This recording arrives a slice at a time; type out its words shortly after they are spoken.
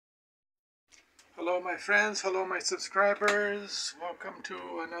Hello my friends, hello my subscribers. Welcome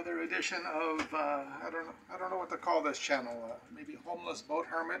to another edition of I don't know what to call this channel. Maybe Homeless Boat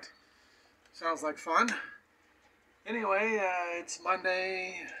Hermit. Sounds like fun. Anyway, it's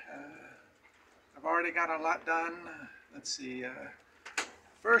Monday. I've already got a lot done. Let's see.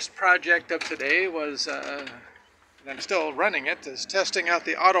 First project of today was, and I'm still running it, is testing out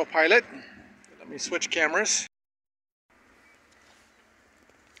the autopilot. Let me switch cameras.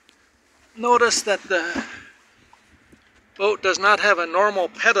 Notice that the boat does not have a normal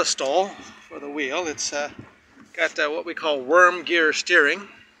pedestal for the wheel. It's got what we call worm gear steering.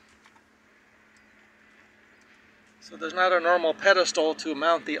 So there's not a normal pedestal to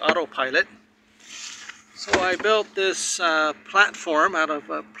mount the autopilot. So I built this platform out of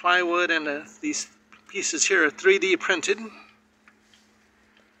plywood, and these pieces here are 3D printed.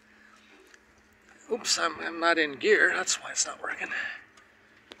 Oops, I'm not in gear. That's why it's not working.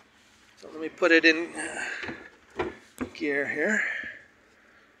 So let me put it in gear here.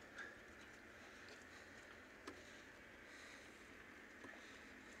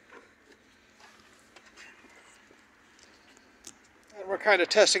 And we're kind of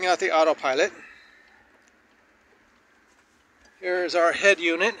testing out the autopilot. Here's our head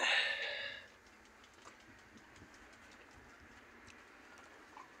unit.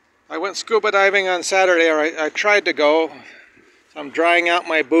 I went scuba diving on Saturday, or I tried to go. I'm drying out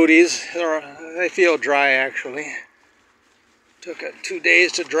my booties. They feel dry actually. Took 2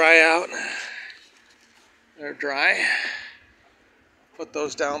 days to dry out. They're dry. Put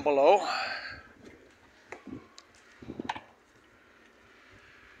those down below.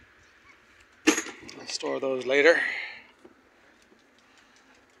 I'll store those later.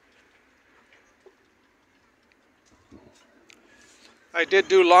 I did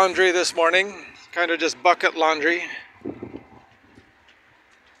do laundry this morning, kind of just bucket laundry.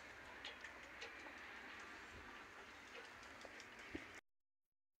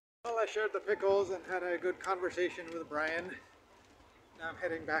 Well, I shared the pickles and had a good conversation with Brian. Now I'm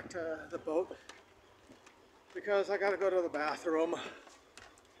heading back to the boat because I gotta go to the bathroom.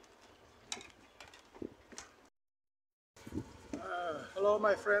 Hello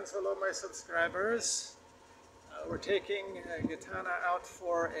my friends, hello my subscribers. We're taking Gitana out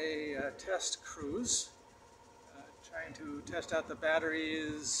for a test cruise, trying to test out the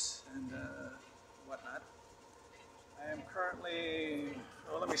batteries and whatnot. I am currently,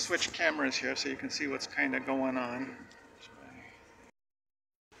 well, let me switch cameras here so you can see what's kind of going on.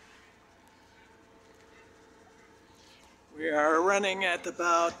 We are running at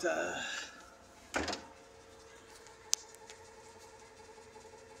about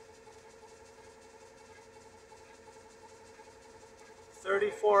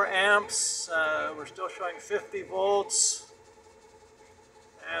 34 amps. We're still showing 50 volts,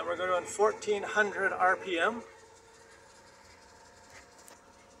 and we're going 1400 RPM.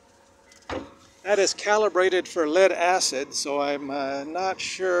 That is calibrated for lead acid, so I'm not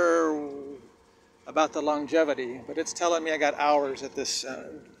sure about the longevity, but it's telling me I got hours at this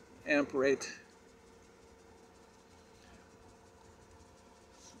amp rate.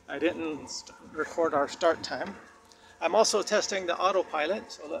 I didn't record our start time. I'm also testing the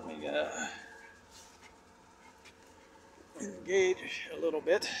autopilot, so let me engage a little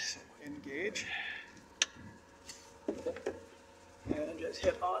bit. Engage. And just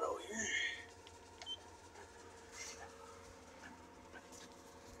hit auto here.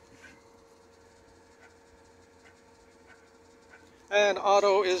 And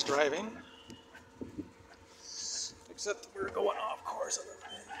auto is driving. Except we're going off course a little bit.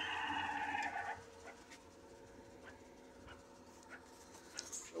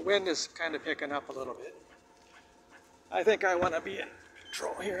 The wind is kind of picking up a little bit. I think I want to be in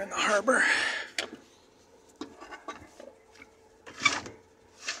control here in the harbor.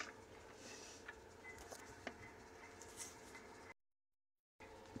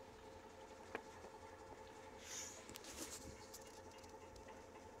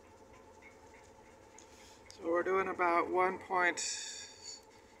 So we're doing about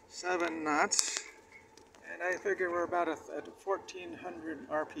 1.7 knots. And I figure we're about at 1400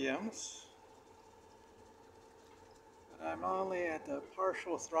 RPMs. But I'm only at the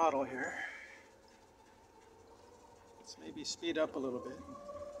partial throttle here. Let's maybe speed up a little bit.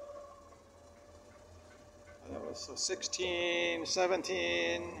 That was so 16,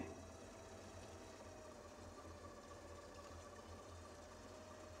 17.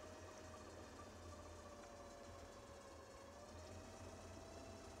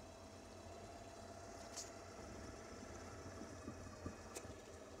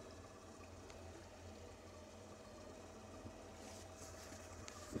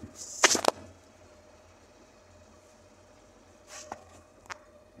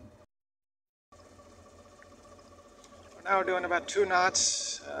 Now we're doing about 2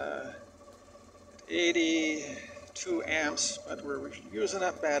 knots, 82 amps, but we're using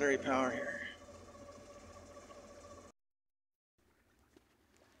up battery power here.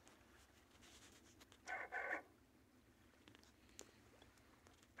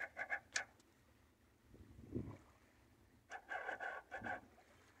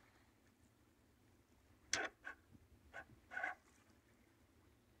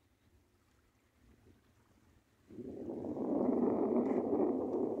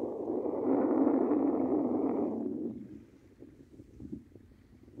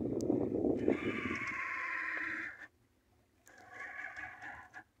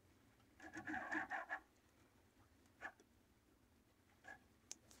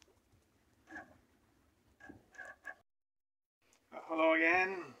 Hello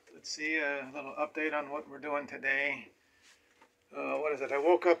again. Let's see a little update on what we're doing today. What is it? I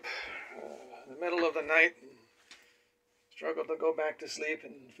woke up in the middle of the night and struggled to go back to sleep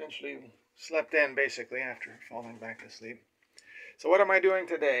and eventually slept in basically after falling back to sleep. So what am I doing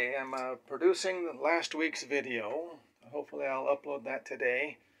today? I'm producing last week's video. Hopefully I'll upload that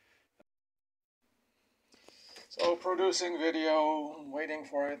today. So producing video, waiting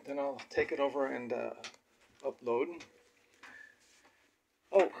for it, then I'll take it over and upload.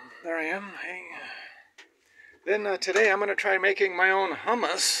 Oh, there I am. Hey. Then today I'm going to try making my own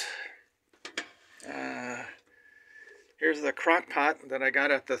hummus. Here's the crock pot that I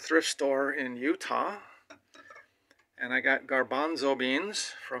got at the thrift store in Utah. And I got garbanzo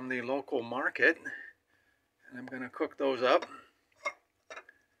beans from the local market. And I'm going to cook those up.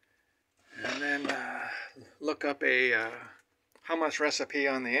 And then look up a hummus recipe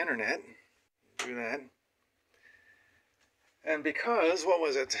on the internet. Do that. And because, what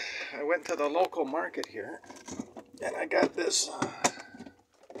was it? I went to the local market here, and I got this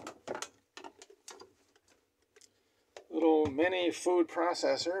little mini food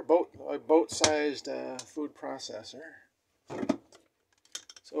processor, boat-sized food processor.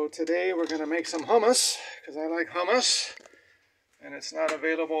 So today we're going to make some hummus, because I like hummus, and it's not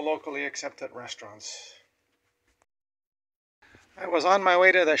available locally except at restaurants. I was on my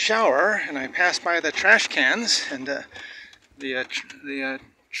way to the shower, and I passed by the trash cans, and the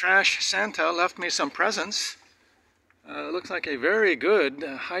trash Santa left me some presents. It looks like a very good,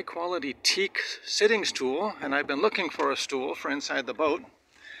 high-quality teak sitting stool, and I've been looking for a stool for inside the boat.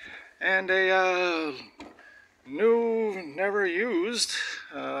 And a new, never used,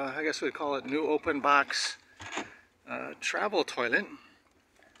 I guess we'd call it new open box travel toilet.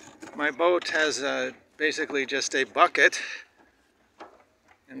 My boat has basically just a bucket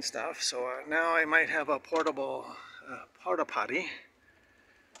and stuff, so now I might have a portable porta potty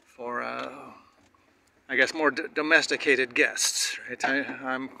for, I guess, more domesticated guests. Right?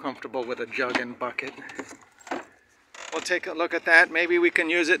 I'm comfortable with a jug and bucket. We'll take a look at that. Maybe we can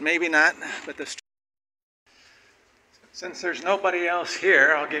use it, maybe not. But since there's nobody else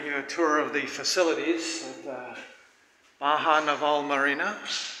here, I'll give you a tour of the facilities at Baja Naval Marina.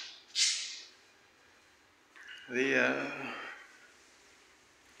 The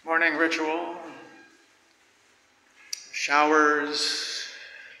morning ritual, showers,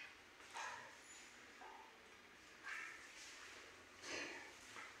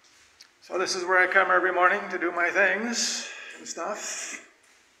 so this is where I come every morning to do my things and stuff.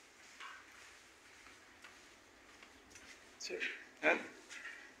 And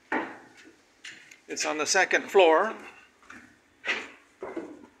it's on the second floor.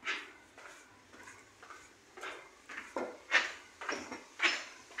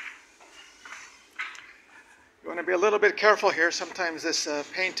 You want to be a little bit careful here. Sometimes this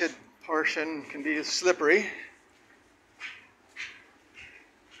painted portion can be slippery.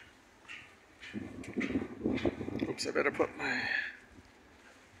 Oops, I better put my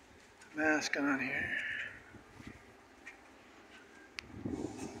mask on here.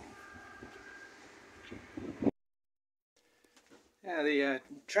 Yeah, the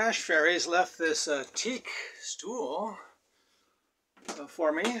trash fairies left this teak stool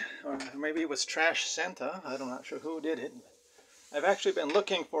for me, or maybe it was Trash Santa. I'm not sure who did it. I've actually been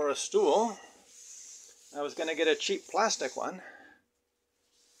looking for a stool. I was going to get a cheap plastic one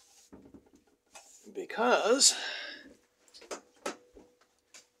because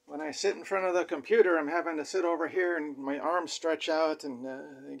when I sit in front of the computer, I'm having to sit over here and my arms stretch out and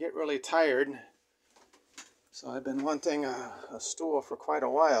they get really tired. So I've been wanting a stool for quite a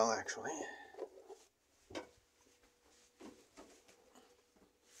while, actually.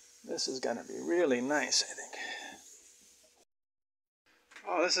 This is going to be really nice, I think.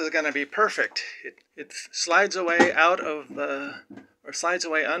 Oh, this is going to be perfect. It slides away out of the, or slides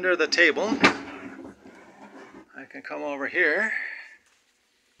away under the table. I can come over here,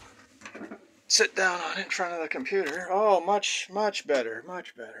 sit down on it in front of the computer. Oh, much better,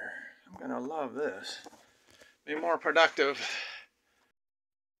 much better. I'm gonna love this. Be more productive.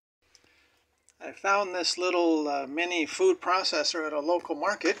 I found this little mini food processor at a local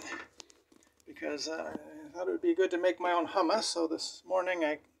market because I thought it would be good to make my own hummus. So this morning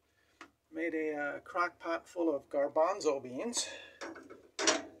I made a crock pot full of garbanzo beans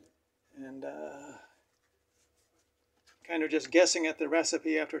and kind of just guessing at the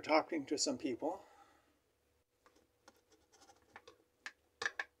recipe after talking to some people.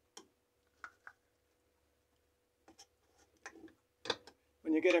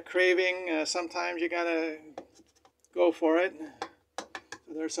 When you get a craving, sometimes you gotta go for it.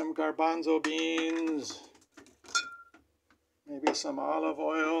 So there's some garbanzo beans, maybe some olive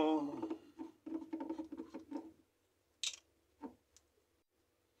oil.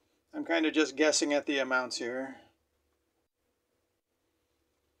 I'm kind of just guessing at the amounts here.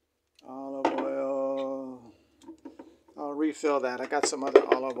 Olive oil. I'll refill that. I got some other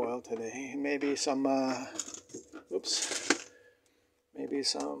olive oil today. Maybe some, maybe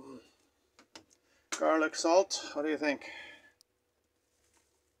some garlic salt. What do you think?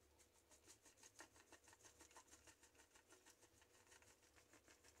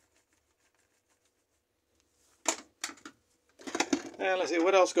 And let's see,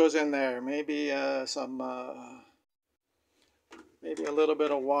 what else goes in there? Maybe maybe a little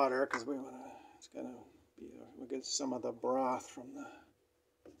bit of water, because we'll get some of the broth from the...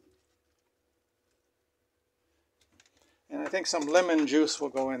 And I think some lemon juice will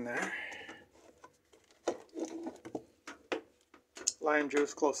go in there. Lime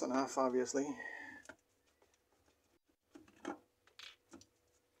juice, close enough, obviously.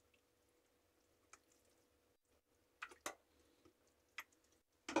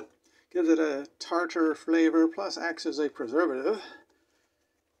 Gives it a tartar flavor, plus acts as a preservative,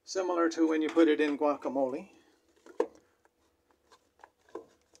 similar to when you put it in guacamole.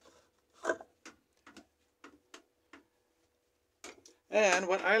 And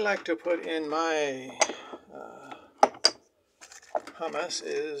what I like to put in my hummus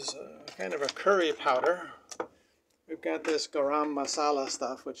is kind of a curry powder. We've got this garam masala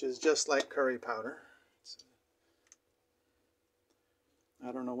stuff, which is just like curry powder.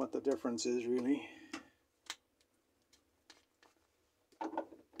 I don't know what the difference is, really.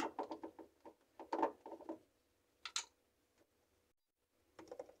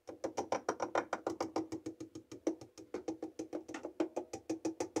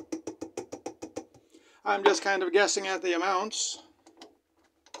 I'm just kind of guessing at the amounts.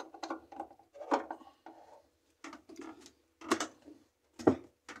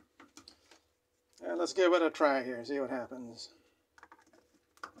 And let's give it a try here, see what happens.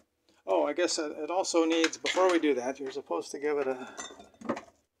 Oh, I guess it also needs, before we do that, you're supposed to give it a...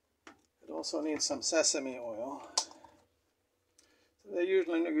 It also needs some sesame oil. So they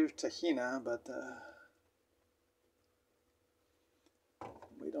usually use tahina, but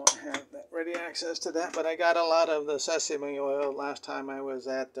we don't have that ready access to that. But I got a lot of the sesame oil last time I was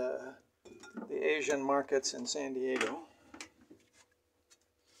at the Asian markets in San Diego.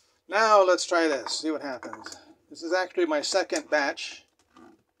 Now let's try this, see what happens. This is actually my second batch.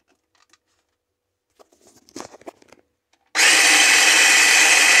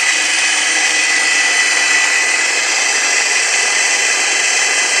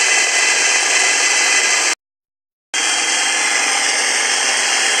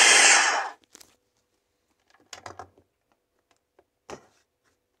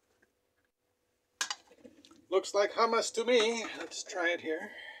 Looks like hummus to me. Let's try it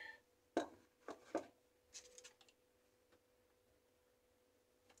here.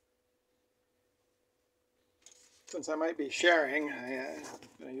 Since I might be sharing, I'm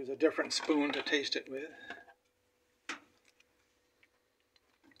going to use a different spoon to taste it with.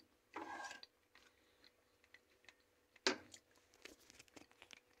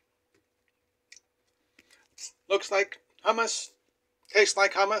 Looks like hummus, tastes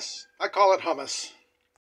like hummus. I call it hummus.